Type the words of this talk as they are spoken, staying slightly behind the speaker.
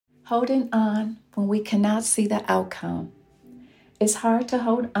Holding on when we cannot see the outcome. It's hard to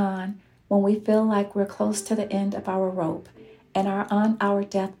hold on when we feel like we're close to the end of our rope and are on our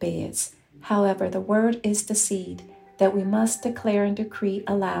deathbeds. However, the word is the seed that we must declare and decree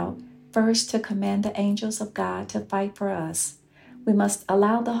aloud, first to command the angels of God to fight for us. We must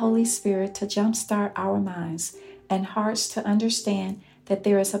allow the Holy Spirit to jumpstart our minds and hearts to understand that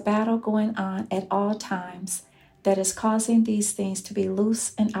there is a battle going on at all times that is causing these things to be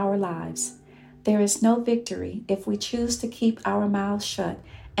loose in our lives. There is no victory if we choose to keep our mouths shut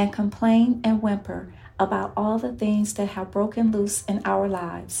and complain and whimper about all the things that have broken loose in our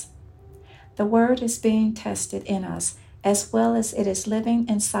lives. The word is being tested in us as well as it is living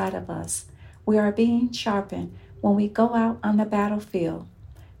inside of us. We are being sharpened when we go out on the battlefield.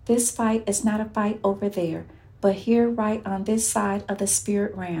 This fight is not a fight over there, but here right on this side of the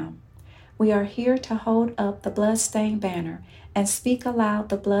spirit realm. We are here to hold up the blood-stained banner and speak aloud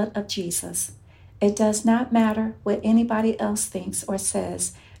the blood of Jesus. It does not matter what anybody else thinks or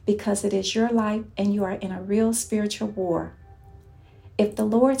says, because it is your life and you are in a real spiritual war. If the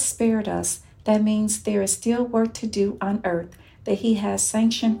Lord spared us, that means there is still work to do on earth that He has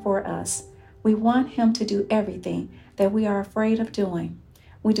sanctioned for us. We want Him to do everything that we are afraid of doing.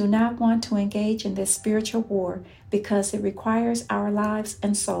 We do not want to engage in this spiritual war because it requires our lives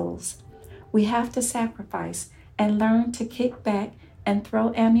and souls. We have to sacrifice and learn to kick back and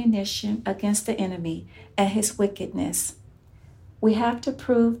throw ammunition against the enemy and his wickedness. We have to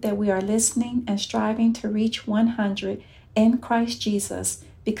prove that we are listening and striving to reach 100 in Christ Jesus,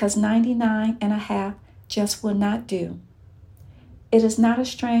 because 99.5 just will not do. It is not a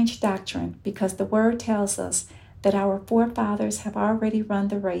strange doctrine, because the Word tells us that our forefathers have already run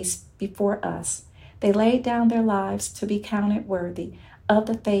the race before us. They laid down their lives to be counted worthy of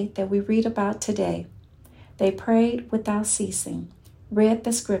the faith that we read about today. They prayed without ceasing, read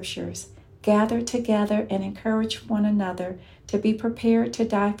the scriptures, gathered together and encouraged one another to be prepared to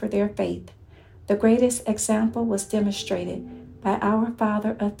die for their faith. The greatest example was demonstrated by our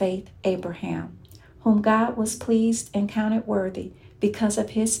father of faith, Abraham, whom God was pleased and counted worthy because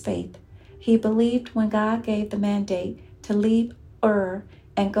of his faith. He believed when God gave the mandate to leave Ur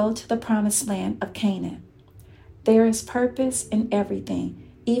and go to the promised land of Canaan. There is purpose in everything,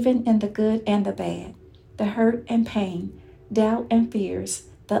 even in the good and the bad, the hurt and pain, doubt and fears,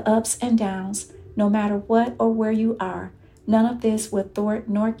 the ups and downs. No matter what or where you are, none of this will thwart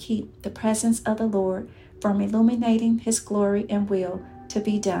nor keep the presence of the Lord from illuminating His glory and will to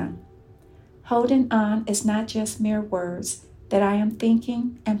be done. Holding on is not just mere words that I am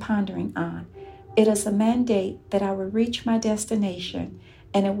thinking and pondering on. It is a mandate that I will reach my destination,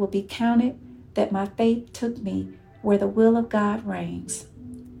 and it will be counted that my faith took me where the will of God reigns.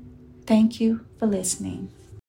 Thank you for listening.